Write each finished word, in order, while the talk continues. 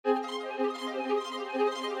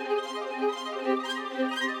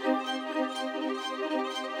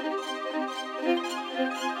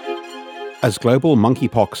As global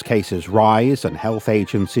monkeypox cases rise and health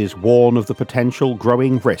agencies warn of the potential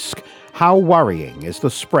growing risk, how worrying is the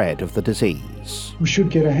spread of the disease? We should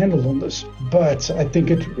get a handle on this, but I think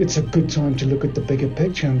it's a good time to look at the bigger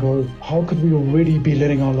picture and go, how could we already be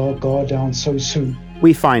letting our guard down so soon?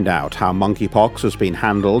 We find out how monkeypox has been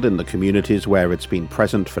handled in the communities where it's been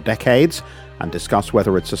present for decades and discuss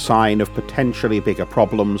whether it's a sign of potentially bigger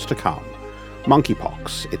problems to come.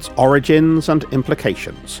 Monkeypox, its origins and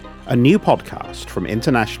implications. A new podcast from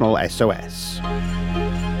International SOS.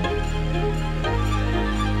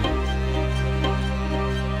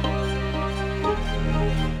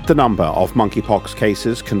 The number of monkeypox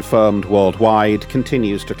cases confirmed worldwide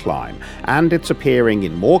continues to climb, and it's appearing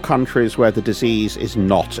in more countries where the disease is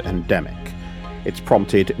not endemic. It's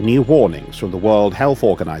prompted new warnings from the World Health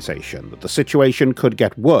Organization that the situation could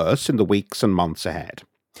get worse in the weeks and months ahead.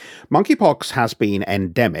 Monkeypox has been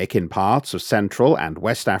endemic in parts of Central and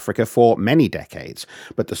West Africa for many decades,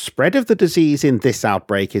 but the spread of the disease in this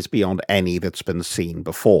outbreak is beyond any that's been seen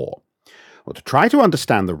before. Well, to try to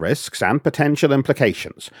understand the risks and potential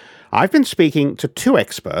implications, I've been speaking to two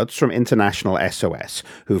experts from International SOS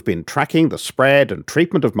who've been tracking the spread and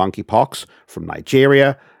treatment of monkeypox from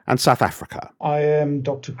Nigeria and South Africa. I am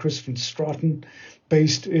Dr. Chris van Straten,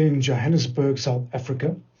 based in Johannesburg, South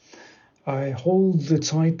Africa. I hold the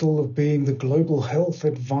title of being the Global Health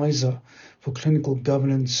Advisor for Clinical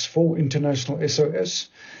Governance for International SOS.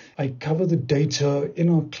 I cover the data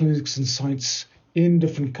in our clinics and sites in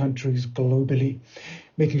different countries globally,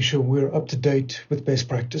 making sure we're up to date with best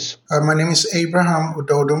practice. My name is Abraham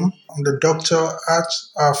Udodum. I'm the doctor at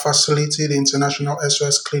our facility, the International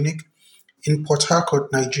SOS Clinic in Port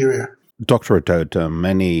Harcourt, Nigeria. Dr. Udodum,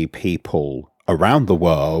 many people around the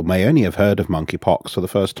world may only have heard of monkeypox for the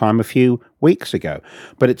first time a few weeks ago,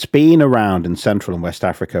 but it's been around in Central and West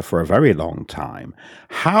Africa for a very long time.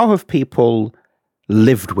 How have people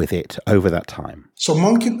lived with it over that time? So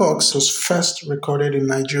monkeypox was first recorded in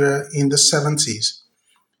Nigeria in the 70s,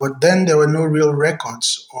 but then there were no real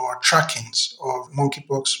records or trackings of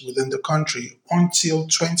monkeypox within the country until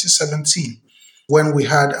 2017, when we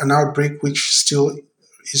had an outbreak which still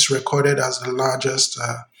is recorded as the largest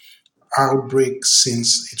outbreak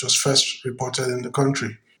since it was first reported in the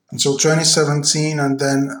country. And so 2017 and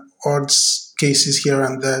then odd cases here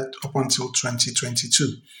and there up until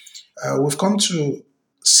 2022. We've come to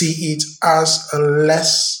see it as a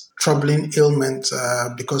less troubling ailment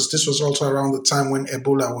because this was also around the time when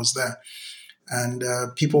Ebola was there. And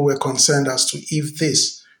people were concerned as to if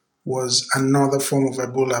this was another form of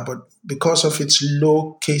Ebola. But because of its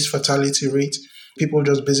low case fatality rate, people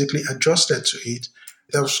just basically adjusted to it.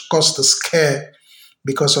 That caused a scare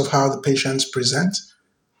because of how the patients present.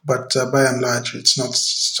 But by and large, it's not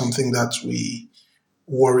something that we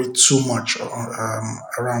worry too much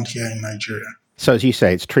around here in Nigeria. So as you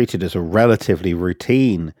say, it's treated as a relatively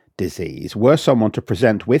routine disease. Were someone to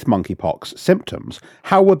present with monkeypox symptoms,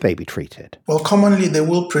 how would they be treated? Well, commonly they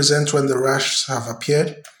will present when the rashes have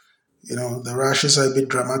appeared. You know, the rashes are a bit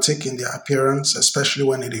dramatic in their appearance, especially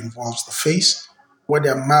when it involves the face. Where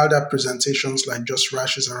there are milder presentations like just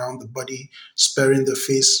rashes around the body, sparing the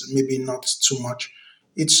face, maybe not too much.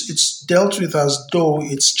 It's dealt with as though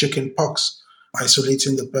it's chicken pox,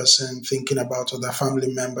 isolating the person, thinking about other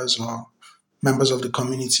family members or members of the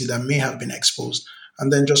community that may have been exposed,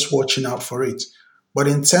 and then just watching out for it. But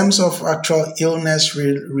in terms of actual illness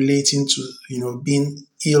relating to, being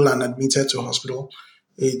ill and admitted to a hospital,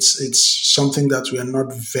 it's something that we are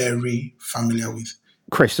not very familiar with.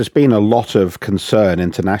 Chris, there's been a lot of concern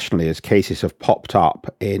internationally as cases have popped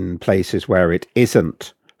up in places where it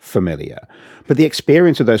isn't familiar. But the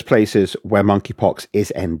experience of those places where monkeypox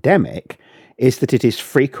is endemic is that it is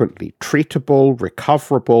frequently treatable,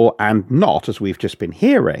 recoverable, and not, as we've just been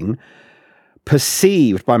hearing,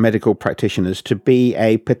 perceived by medical practitioners to be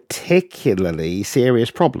a particularly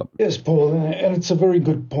serious problem. Yes, Paul, and it's a very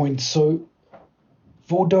good point. So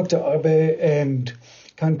for Dr. Abe and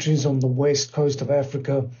countries on the west coast of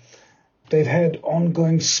Africa, they've had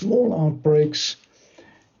ongoing small outbreaks,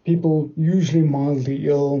 people usually mildly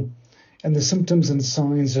ill, and the symptoms and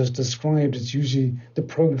signs as described, it's usually the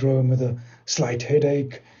prodrome with a slight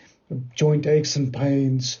headache, joint aches and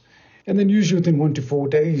pains, and then usually within 1 to 4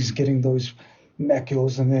 days getting those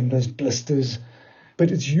macules and then those blisters.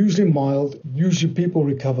 But it's usually mild. Usually people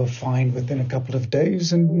recover fine within a couple of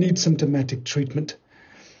days and need symptomatic treatment.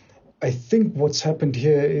 I think what's happened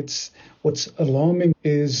here, what's alarming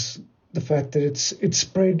is the fact that it's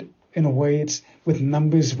spread in a way it's with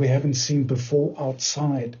numbers we haven't seen before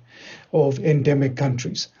outside of endemic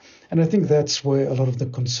countries. And I think that's where a lot of the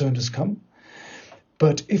concern has come.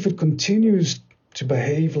 But if it continues to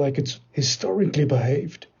behave like it's historically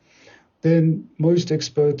behaved, then most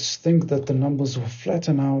experts think that the numbers will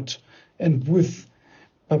flatten out, and with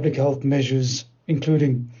public health measures,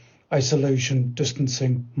 including isolation,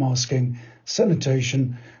 distancing, masking,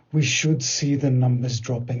 sanitation, we should see the numbers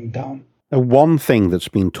dropping down. One thing that's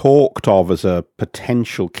been talked of as a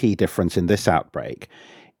potential key difference in this outbreak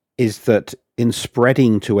is that in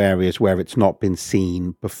spreading to areas where it's not been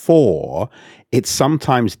seen before, it's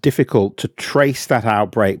sometimes difficult to trace that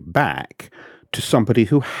outbreak back to somebody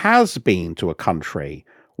who has been to a country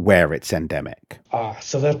where it's endemic.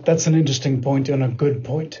 So that's an interesting point and a good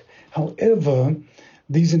point. However,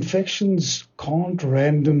 these infections can't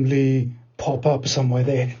randomly pop up somewhere.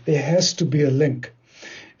 There has to be a link.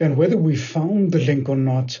 And whether we found the link or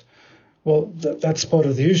not, well, that's part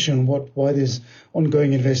of the issue and why there's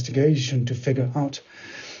ongoing investigation to figure out.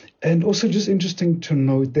 And also just interesting to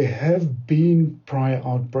note, there have been prior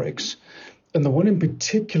outbreaks. And the one in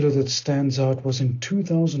particular that stands out was in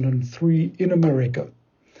 2003 in America.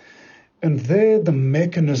 And there the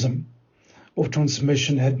mechanism of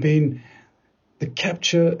transmission had been the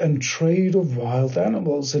capture and trade of wild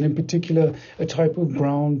animals, and in particular a type of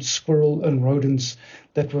ground squirrel and rodents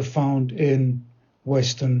that were found in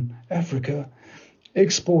Western Africa,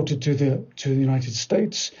 exported to the United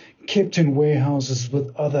States, kept in warehouses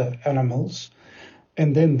with other animals,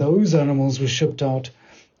 and then those animals were shipped out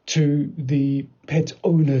to the pet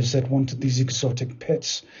owners that wanted these exotic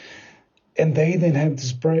pets. And they then had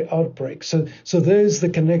this outbreak. So there's the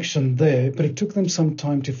connection there, but it took them some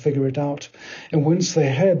time to figure it out. And once they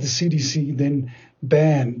had, the CDC then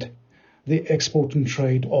banned the export and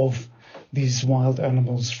trade of these wild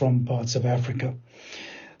animals from parts of Africa.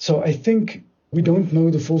 So I think we don't know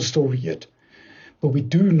the full story yet, but we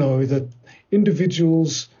do know that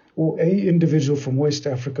individuals or a individual from West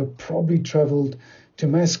Africa probably traveled to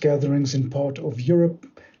mass gatherings in part of Europe,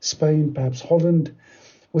 Spain, perhaps Holland,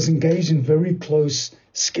 was engaged in very close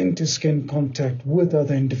skin-to-skin contact with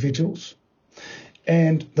other individuals.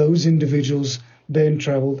 And those individuals then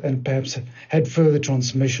traveled and perhaps had further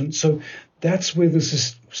transmission. So that's where this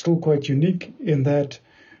is still quite unique, in that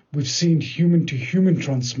we've seen human-to-human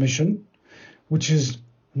transmission, which is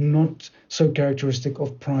not so characteristic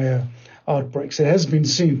of prior outbreaks. It has been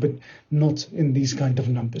seen, but not in these kind of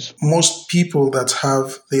numbers. Most people that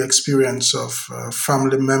have the experience of a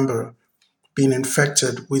family member being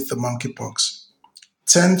infected with the monkeypox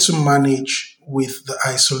tend to manage with the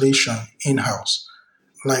isolation in-house.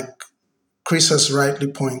 Like Chris has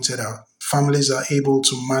rightly pointed out, families are able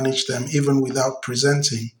to manage them even without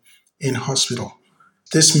presenting in hospital.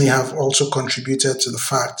 This may have also contributed to the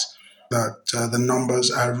fact that the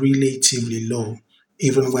numbers are relatively low,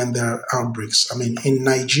 even when there are outbreaks. I mean, in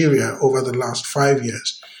Nigeria, over the last 5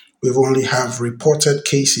 years, we've only have reported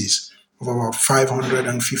cases of about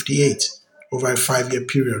 558 over a 5-year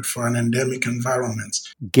period for an endemic environment.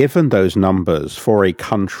 Given those numbers for a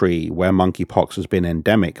country where monkeypox has been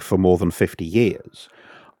endemic for more than 50 years,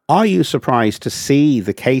 are you surprised to see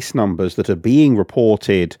the case numbers that are being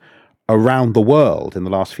reported around the world in the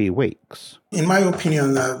last few weeks? In my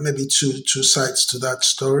opinion, maybe two sides to that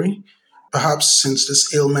story. Perhaps since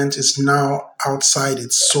this ailment is now outside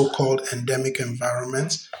its so-called endemic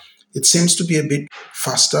environment, it seems to be a bit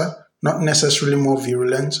faster, not necessarily more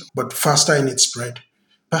virulent, but faster in its spread.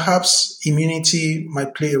 Perhaps immunity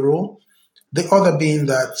might play a role. The other being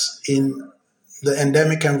that in the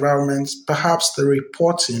endemic environment, perhaps the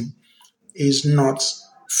reporting is not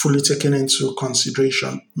fully taken into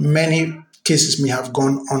consideration. Many cases may have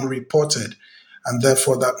gone unreported, and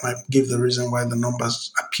therefore that might give the reason why the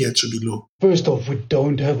numbers appear to be low. First off, we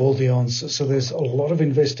don't have all the answers. So there's a lot of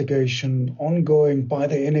investigation ongoing by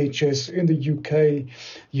the NHS in the UK,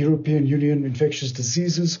 European Union Infectious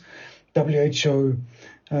Diseases, WHO,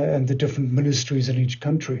 and the different ministries in each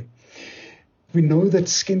country. We know that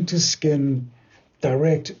skin-to-skin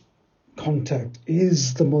direct contact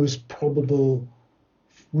is the most probable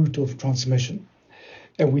route of transmission.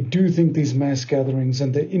 And we do think these mass gatherings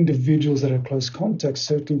and the individuals that have close contact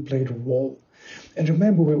certainly played a role. And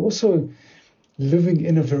remember, we're also living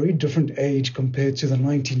in a very different age compared to the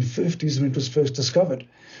 1950s when it was first discovered.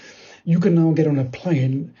 You can now get on a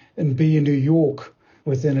plane and be in New York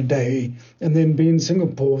within a day and then be in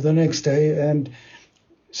Singapore the next day. And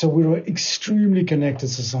so we're an extremely connected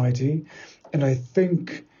society. And I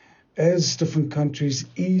think as different countries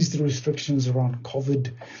ease the restrictions around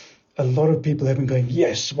COVID, a lot of people have been going,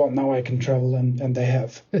 yes, well, now I can travel, and they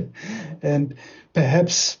have. And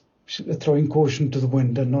perhaps throwing caution to the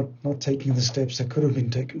wind and not taking the steps that could have been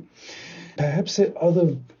taken. Perhaps there are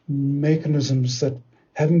other mechanisms that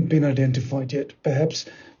haven't been identified yet. Perhaps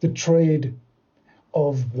the trade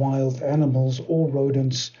of wild animals or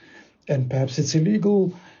rodents, and perhaps it's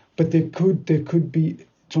illegal, but there could be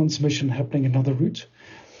transmission happening in another route.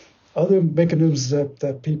 Other mechanisms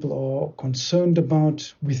that people are concerned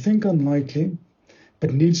about, we think unlikely,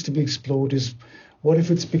 but needs to be explored, is what if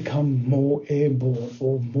it's become more airborne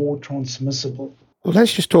or more transmissible? Well,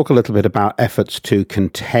 let's just talk a little bit about efforts to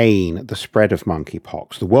contain the spread of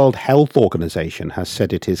monkeypox. The World Health Organization has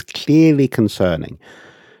said it is clearly concerning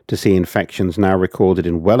to see infections now recorded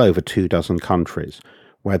in well over 24 countries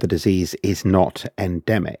where the disease is not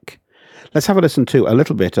endemic. Let's have a listen to a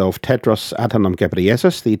little bit of Tedros Adhanom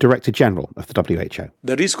Ghebreyesus, the Director General of the WHO.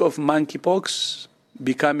 The risk of monkeypox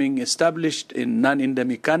becoming established in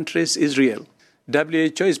non-endemic countries is real.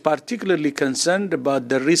 WHO is particularly concerned about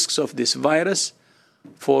the risks of this virus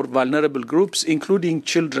for vulnerable groups, including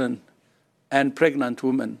children and pregnant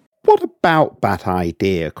women. What about that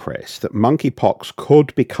idea, Chris, that monkeypox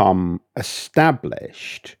could become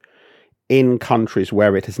established in countries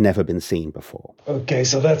where it has never been seen before? Okay,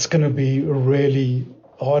 so that's going to be a really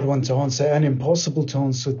hard one to answer and impossible to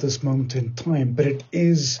answer at this moment in time, but it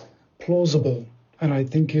is plausible, and I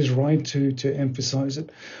think he's right to emphasize it.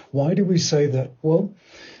 Why do we say that? Well,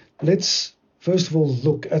 let's first of all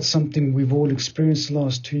look at something we've all experienced the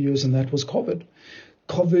last 2 years, and that was COVID.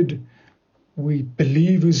 COVID, we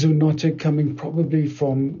believe, is zoonotic, coming probably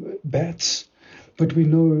from bats, but we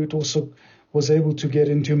know it also was able to get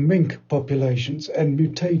into mink populations and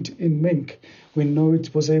mutate in mink. We know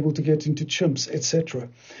it was able to get into chimps, etc.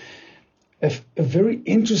 A very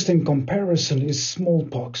interesting comparison is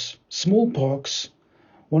smallpox. Smallpox,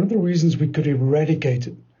 one of the reasons we could eradicate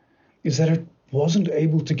it is that it wasn't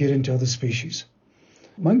able to get into other species.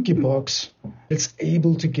 Monkeypox, it's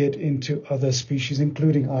able to get into other species,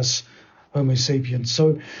 including us, Homo sapiens.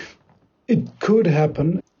 So it could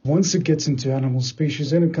happen. Once it gets into animal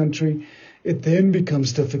species in a country, it then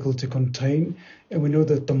becomes difficult to contain. And we know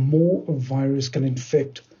that the more a virus can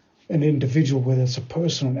infect an individual, whether it's a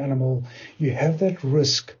person or an animal, you have that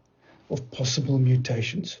risk of possible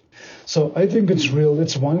mutations. So I think it's real.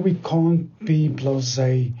 That's why we can't be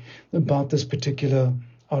blasé about this particular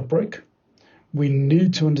outbreak. We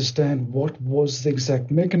need to understand what was the exact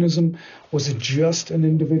mechanism. Was it just an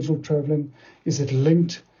individual traveling? Is it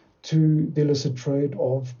linked to the illicit trade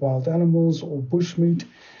of wild animals or bushmeat?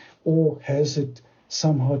 Or has it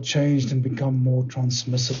somehow changed and become more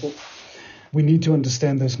transmissible? We need to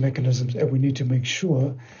understand those mechanisms, and we need to make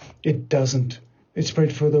sure it doesn't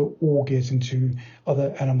spread further or get into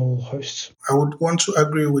other animal hosts. I would want to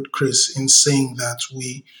agree with Chris in saying that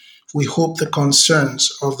we hope the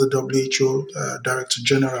concerns of the WHO Director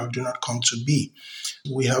General do not come to be.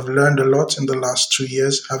 We have learned a lot in the last 2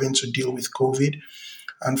 years having to deal with COVID.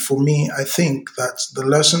 And for me, I think that the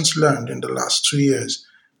lessons learned in the last 2 years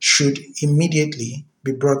should immediately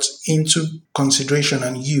be brought into consideration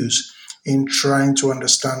and use in trying to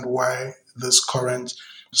understand why this current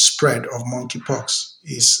spread of monkeypox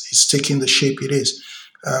is taking the shape it is.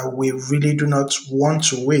 We really do not want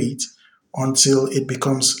to wait until it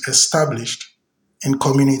becomes established in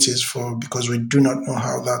communities because we do not know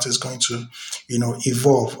how that is going to,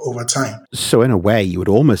 evolve over time. So in a way, you would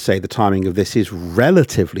almost say the timing of this is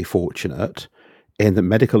relatively fortunate in that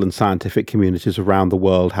medical and scientific communities around the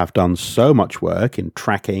world have done so much work in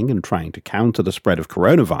tracking and trying to counter the spread of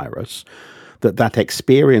coronavirus that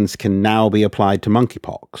experience can now be applied to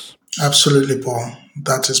monkeypox. Absolutely, Paul.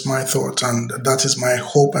 That is my thought, and that is my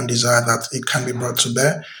hope and desire that it can be brought to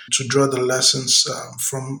bear to draw the lessons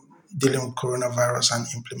from dealing with coronavirus and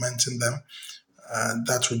implementing them.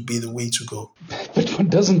 That would be the way to go. But one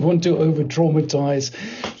doesn't want to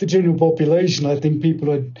over-traumatize the general population. I think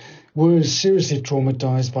people were seriously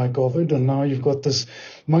traumatized by COVID, and now you've got this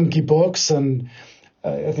monkeypox, and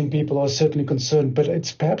I think people are certainly concerned. But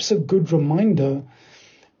it's perhaps a good reminder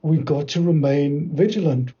we've got to remain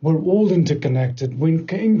vigilant. We're all interconnected. We're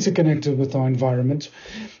interconnected with our environment.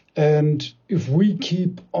 And if we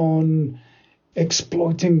keep on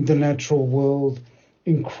exploiting the natural world,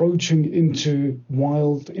 encroaching into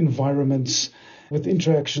wild environments with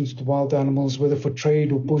interactions with wild animals, whether for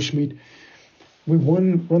trade or bushmeat, we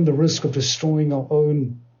run the risk of destroying our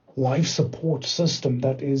own life support system,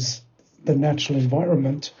 that is the natural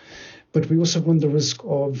environment. But we also run the risk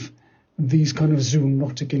of these kind of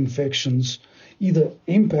zoonotic infections either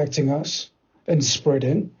impacting us and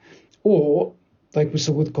spreading, or, like we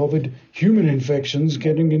saw with COVID, human infections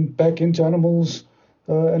getting back into animals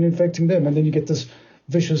and infecting them. And then you get this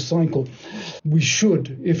vicious cycle. We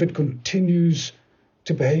should, if it continues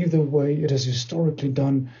to behave the way it has historically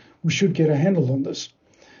done, we should get a handle on this.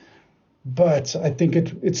 But I think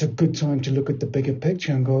it's a good time to look at the bigger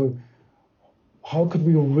picture and go, how could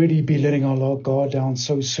we already be letting our guard down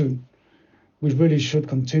so soon? We really should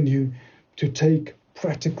continue to take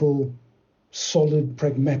practical, solid,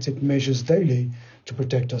 pragmatic measures daily to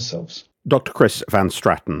protect ourselves. Dr. Chris Van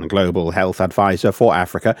Straten, Global Health Advisor for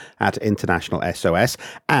Africa at International SOS,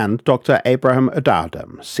 and Dr. Abraham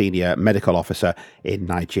Udadam, Senior Medical Officer in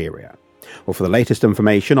Nigeria. Well, for the latest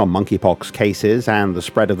information on monkeypox cases and the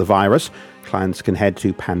spread of the virus, clients can head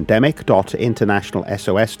to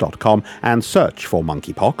pandemic.internationalsos.com and search for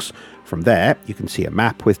monkeypox. From there, you can see a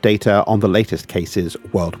map with data on the latest cases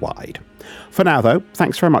worldwide. For now, though,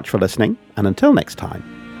 thanks very much for listening, and until next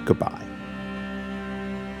time, goodbye.